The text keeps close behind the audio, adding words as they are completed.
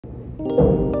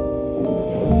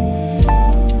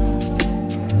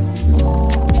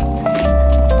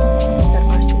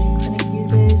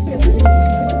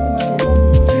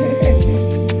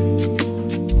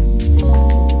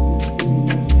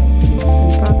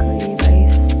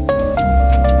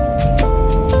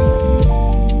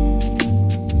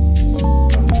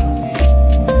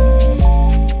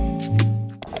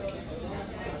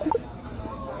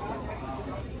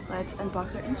Let's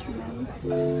unbox our instruments.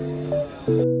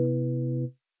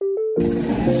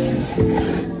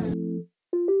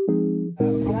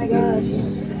 Oh my gosh,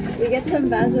 we get some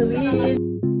Vaseline.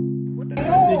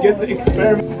 You get to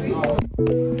experiment.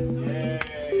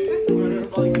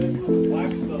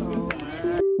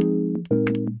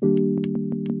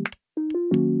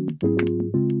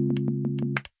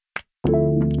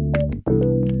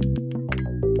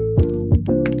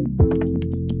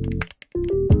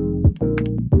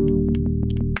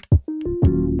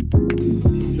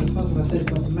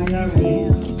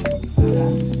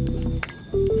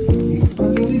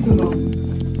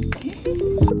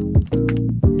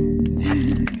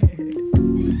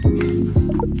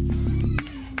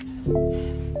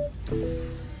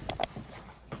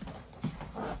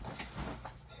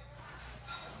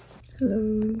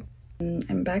 Hello.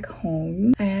 I'm back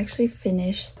home. I actually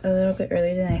finished a little bit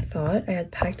earlier than I thought. I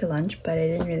had packed a lunch, but I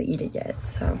didn't really eat it yet.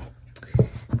 So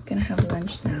I'm gonna have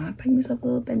lunch now. I packed myself a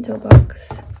little bento box.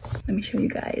 Let me show you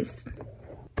guys.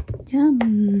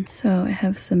 Yum. So I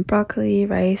have some broccoli,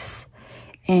 rice,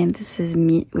 and this is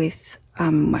meat with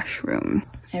mushroom.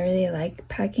 I really like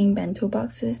packing bento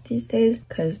boxes these days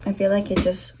because I feel like it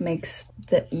just makes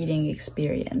the eating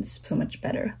experience so much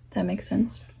better. That makes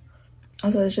sense.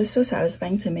 Also, it's just so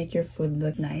satisfying to make your food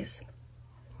look nice.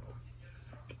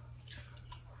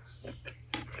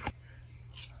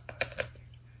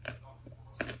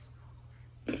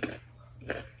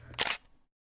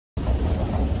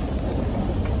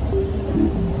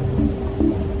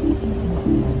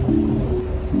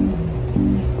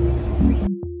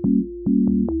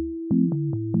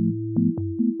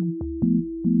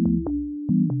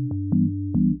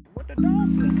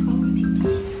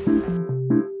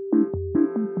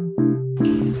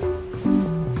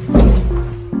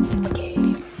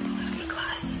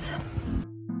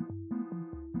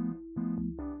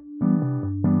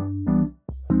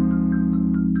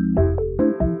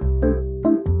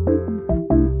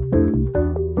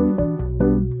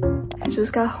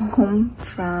 Just got home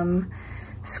from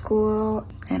school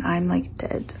and I'm like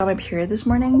dead. I got my period this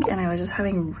morning and I was just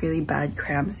having really bad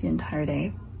cramps the entire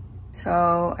day.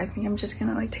 So I think I'm just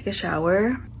gonna like take a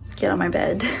shower, get on my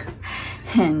bed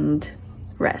and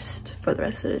rest for the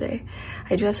rest of the day.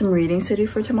 I do have some readings to do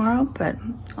for tomorrow, but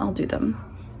I'll do them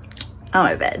on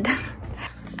my bed.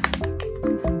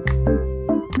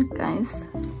 Look guys,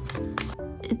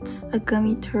 it's a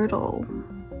gummy turtle.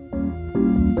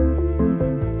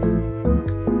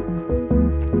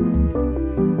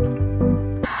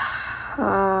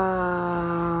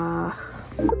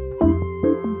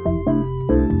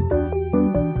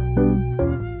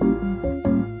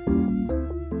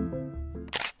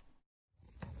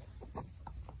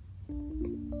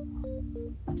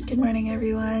 Good morning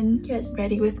everyone. Get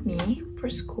ready with me for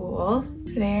school.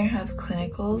 Today I have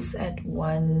clinicals at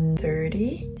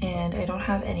 1:30 and I don't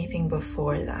have anything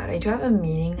before that. I do have a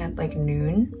meeting at like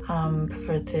noon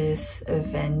for this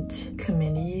event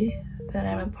committee that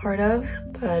I'm a part of,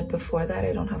 but before that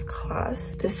I don't have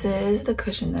class. This is the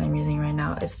cushion that I'm using right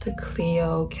now. It's the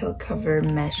Clio Kill Cover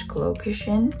Mesh Glow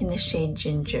Cushion in the shade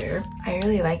Ginger. I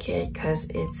really like it because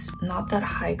it's not that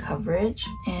high coverage,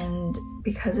 and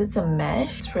because it's a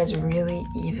mesh, it spreads really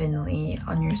evenly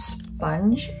on your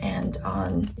sponge and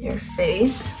on your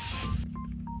face.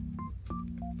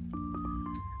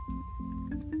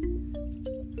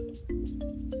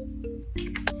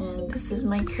 And this is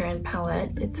my current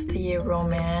palette. It's the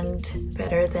Romand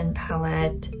Better Than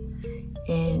palette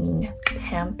in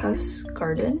Pampas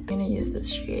Garden. I'm gonna use this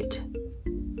shade,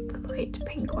 the light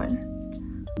pink one.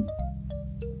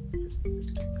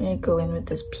 I'm gonna go in with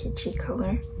this peachy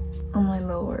color on my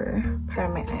lower part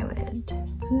of my eyelid.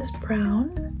 And this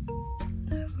brown,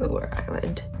 lower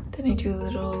eyelid. Then I do a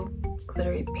little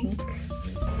glittery pink.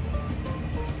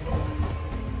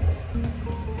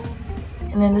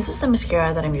 And then this is the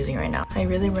mascara that I'm using right now. I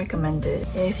really recommend it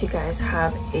if you guys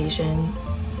have Asian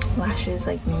lashes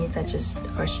like me that just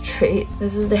are straight.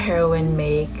 This is the Heroin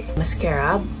Make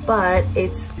mascara, but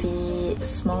it's the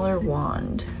smaller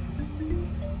wand.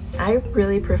 I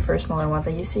really prefer smaller ones.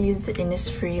 I used to use the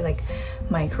Innisfree like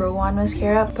micro wand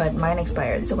mascara, but mine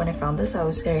expired. So when I found this, I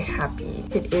was very happy.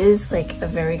 It is like a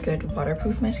very good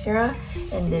waterproof mascara,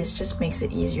 and this just makes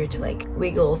it easier to like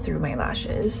wiggle through my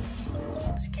lashes.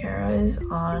 Mascara is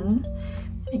on.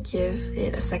 I give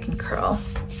it a second curl.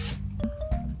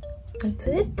 That's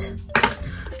it.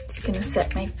 Just gonna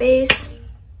set my face.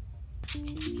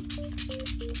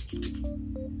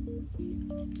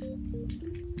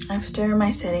 After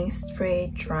my setting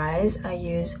spray dries, I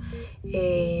use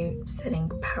a setting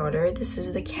powder. This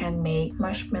is the Can Make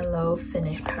Marshmallow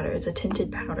Finish Powder. It's a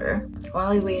tinted powder.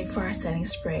 While I wait for our setting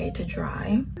spray to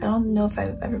dry, I don't know if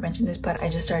I've ever mentioned this, but I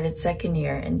just started second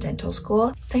year in dental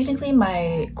school. Technically,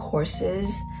 my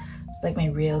courses, like my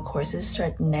real courses,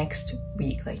 start next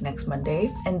week, like next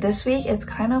Monday. And this week, it's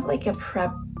kind of like a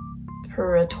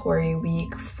preparatory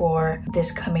week for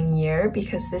this coming year,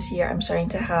 because this year I'm starting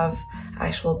to have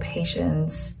actual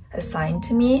patients assigned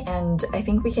to me, and I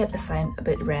think we get assigned a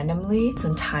bit randomly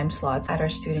some time slots at our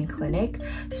student clinic.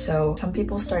 So some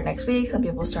people start next week, some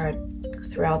people start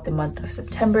throughout the month of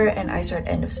September, and I start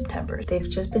end of September. They've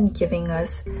just been giving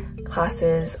us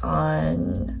classes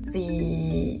on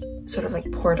the sort of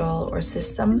like portal or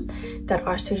system that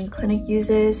our student clinic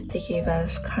uses. They gave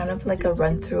us kind of like a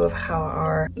run through of how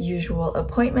our usual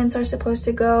appointments are supposed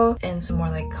to go, and some more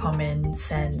like common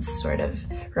sense sort of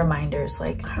reminders,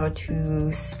 like how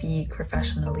to speak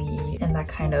professionally and that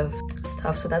kind of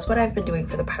stuff. So that's what I've been doing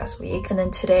for the past week. And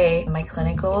then today, my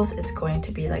clinicals, it's going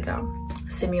to be like a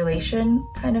simulation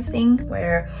kind of thing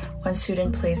where one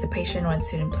student plays the patient, one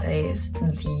student plays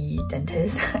the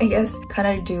dentist, I guess.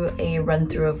 Kind of do a run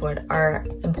through of what our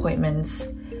appointments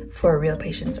for real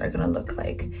patients are gonna look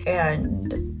like.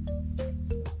 And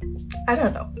I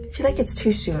don't know, I feel like it's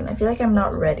too soon. I feel like I'm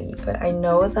not ready, but I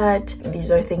know that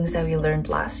these are things that we learned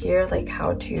last year, like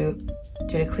how to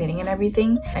do the cleaning and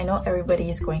everything. I know everybody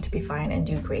is going to be fine and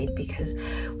do great because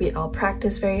we all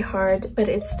practice very hard, but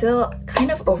it's still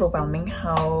kind of overwhelming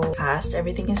how fast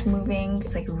everything is moving.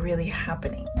 It's like really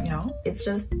happening, you know? It's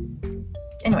just...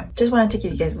 Anyway, just wanted to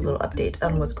give you guys a little update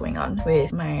on what's going on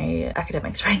with my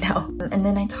academics right now. And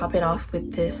then I top it off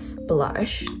with this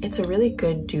blush. It's a really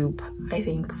good dupe, I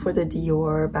think, for the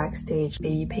Dior Backstage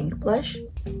Baby Pink blush.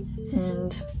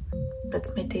 And that's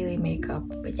my daily makeup,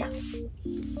 but yeah.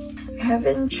 I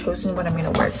haven't chosen what I'm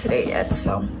gonna wear today yet,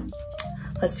 so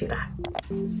let's do that.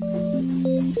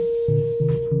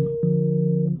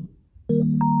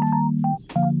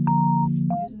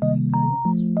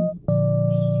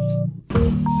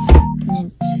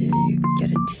 Need to get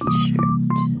a t-shirt.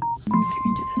 Let me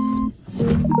do this.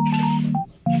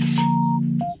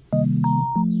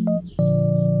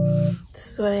 This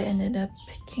is what I ended up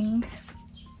picking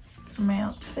for my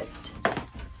outfit.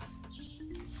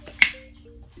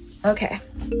 Okay.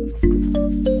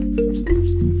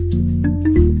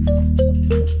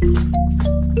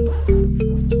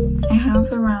 I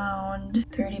have around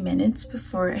 30 minutes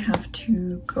before I have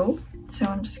to go, so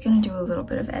I'm just gonna do a little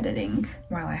bit of editing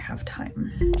while I have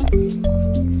time.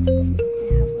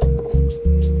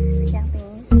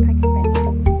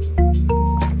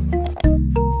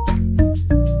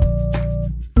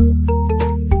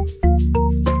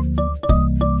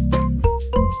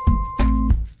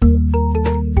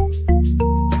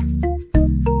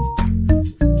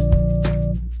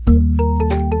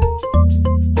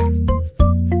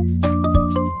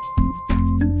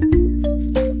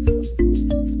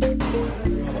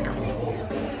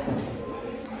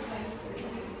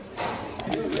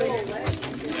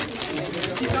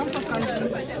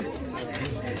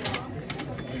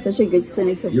 Such a good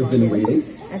clinic so far. You've been waiting?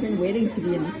 I've been waiting to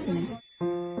be in this clinic.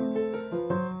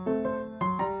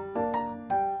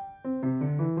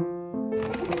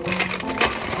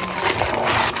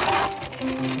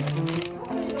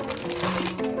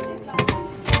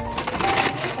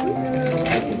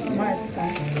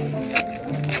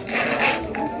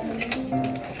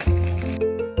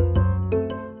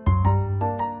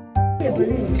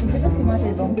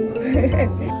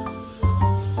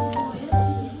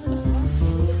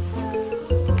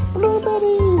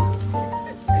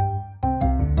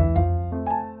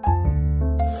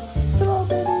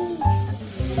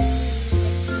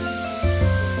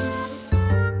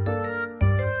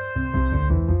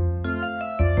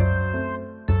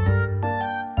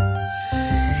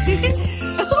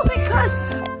 Oh my gosh!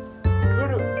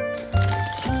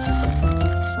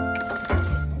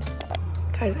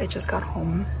 Guys, I just got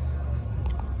home.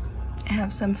 I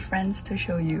have some friends to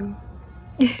show you.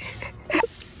 Do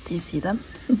you see them?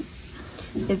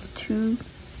 It's two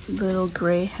little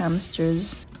gray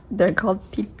hamsters. They're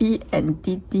called Pipi and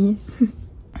Titi.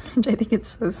 Which I think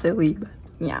it's so silly, but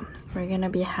yeah, we're gonna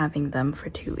be having them for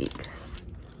 2 weeks.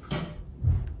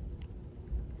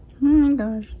 Oh my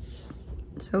gosh,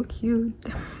 so cute.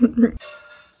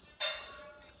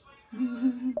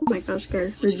 Oh my gosh,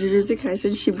 guys, the Jujutsu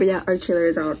Kaisen Shibuya art trailer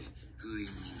is out.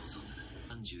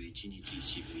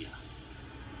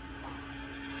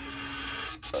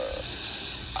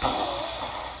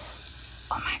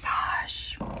 Oh my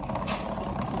gosh.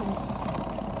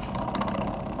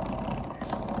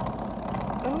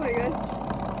 Oh my gosh.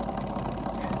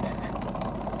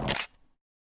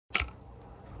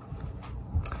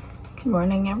 Good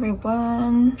morning,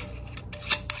 everyone.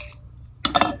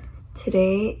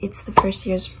 Today, it's the first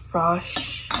year's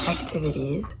frosh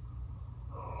activities.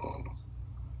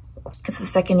 It's the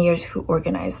second years who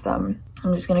organized them.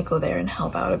 I'm just gonna go there and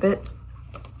help out a bit.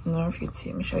 I don't know if you'd see,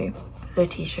 let me show you. This is our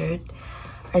t-shirt.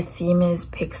 Our theme is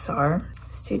Pixar.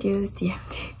 Studios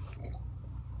DMT.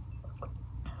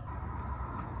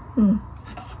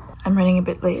 I'm running a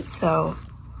bit late, so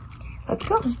let's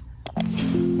go.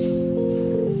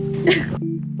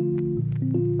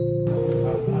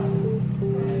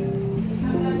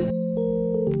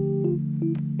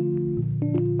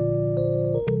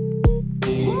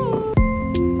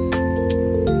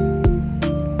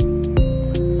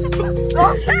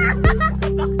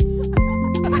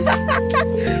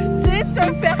 J'ai de te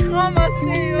faire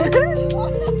ramasser.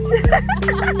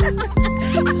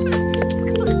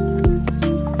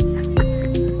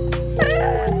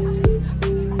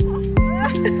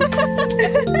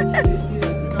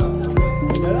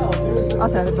 Ah,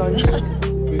 ça avait pas rien.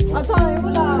 Attends, elle est où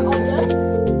la ambiance?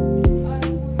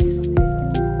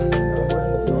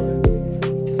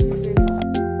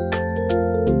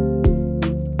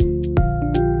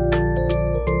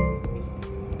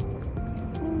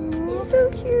 So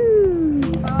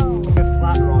cute. Oh. Like a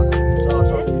flat rock.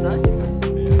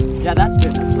 Yeah, that's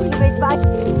good. That's really good.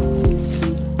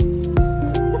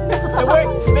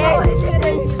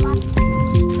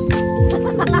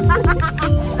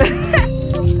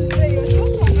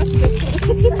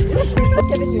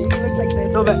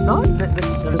 No, but not. This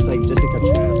is just like a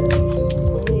trip.